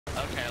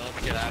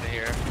get out of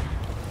here.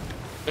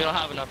 We don't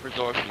have enough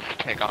resources to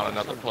take on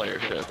another player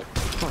ship.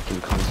 Fucking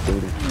cunts,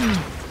 dude.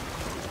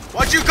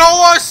 What'd you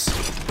call us?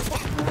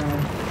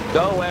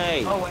 Go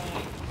away. Go away.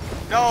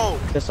 No.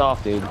 Piss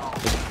off, dude.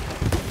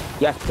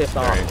 Yes, piss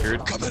off. Come in for your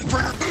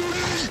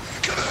booty!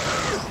 Come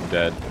here! I'm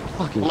dead.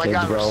 Fucking Oh my kids,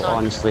 God, bro, we're stuck.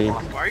 honestly.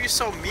 Why are you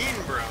so mean,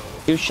 bro?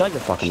 Dude, shut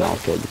your fucking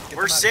mouth, kid.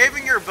 We're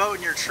saving your boat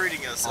and you're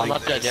treating us I'm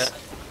like not dead this.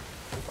 yet.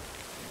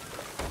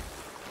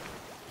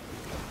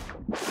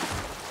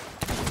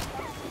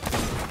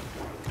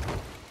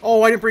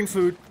 Oh, I didn't bring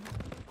food.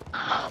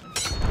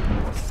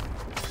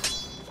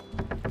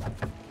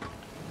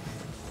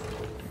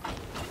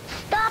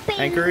 Stop it!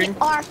 Anchoring?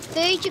 Our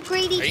food, you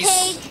greedy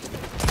pig!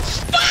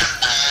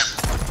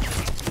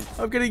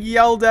 I'm getting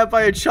yelled at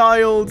by a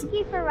child. Thank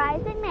you for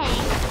rising me.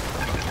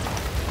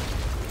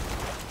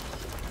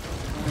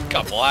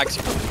 Couple acts.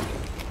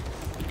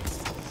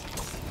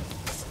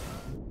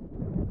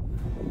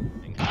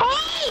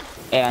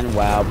 And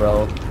wow,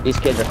 bro, these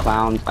kids are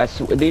clowns. I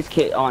swear, these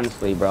kids,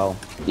 honestly, bro.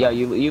 Yeah,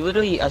 you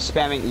literally are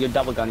spamming, you're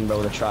double gunning, bro,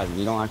 with a trident.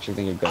 You don't actually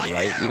think you're good,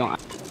 right? You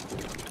don't.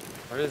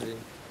 Where is he?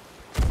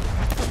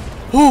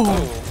 Oh!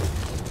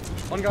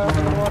 One guy up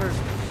in the water.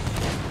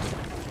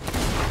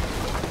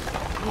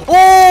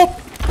 Oh!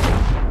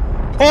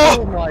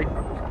 Oh my.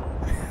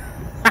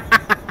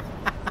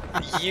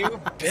 You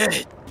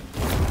bitch.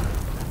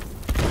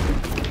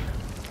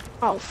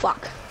 Oh,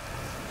 fuck.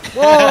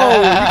 Whoa!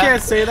 You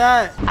can't say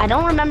that. I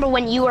don't remember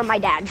when you were my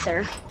dad,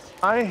 sir.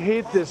 I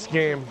hate this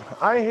game.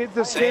 I hate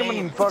this game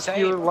and fuck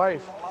your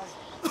life.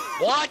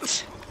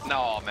 What?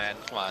 No, man,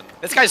 come on.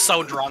 This guy's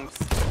so drunk.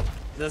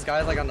 This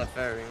guy's like on the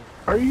ferry.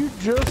 Are you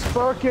just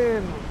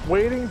fucking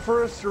waiting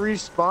for us to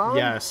respawn?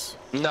 Yes.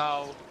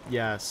 No.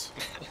 Yes.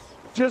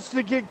 Just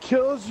to get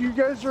kills? You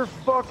guys are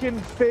fucking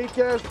fake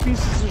ass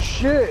pieces of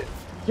shit.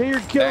 Get your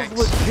kills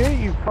Thanks. legit,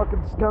 you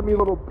fucking scummy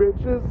little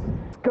bitches.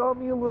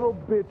 Scummy little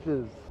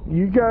bitches.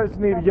 You guys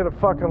need to get a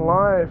fucking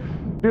life.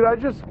 Dude, I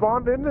just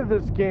spawned into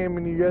this game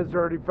and you guys are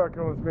already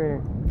fucking with me.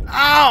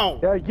 Ow!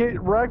 Yeah,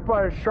 get wrecked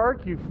by a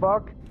shark, you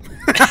fuck.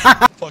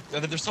 Fuck,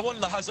 there's someone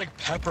that has like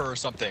pepper or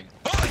something.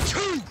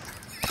 Oh,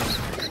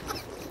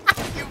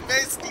 You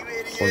missed, you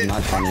Was idiot.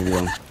 not trying to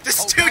do.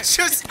 This dude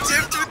just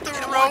dipped with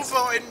the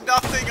rowboat and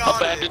nothing on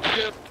Abandoned it.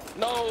 ship.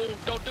 No,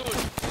 don't do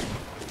it.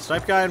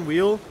 Snipe guy and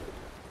wheel.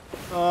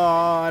 Oh,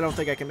 I don't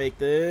think I can make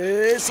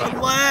this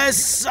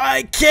unless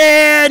I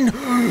can.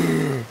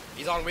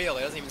 He's on wheel,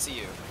 he doesn't even see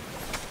you.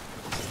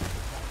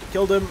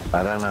 Killed him.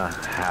 I don't know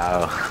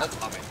how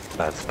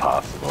that's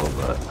possible,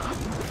 but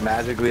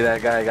magically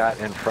that guy got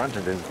in front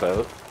of his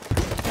boat.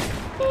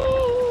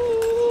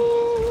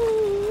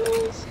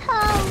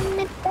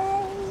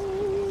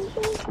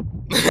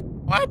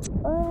 What?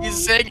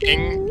 He's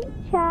singing.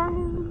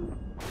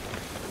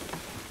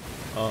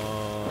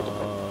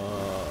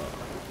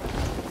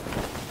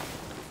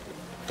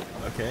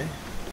 Okay.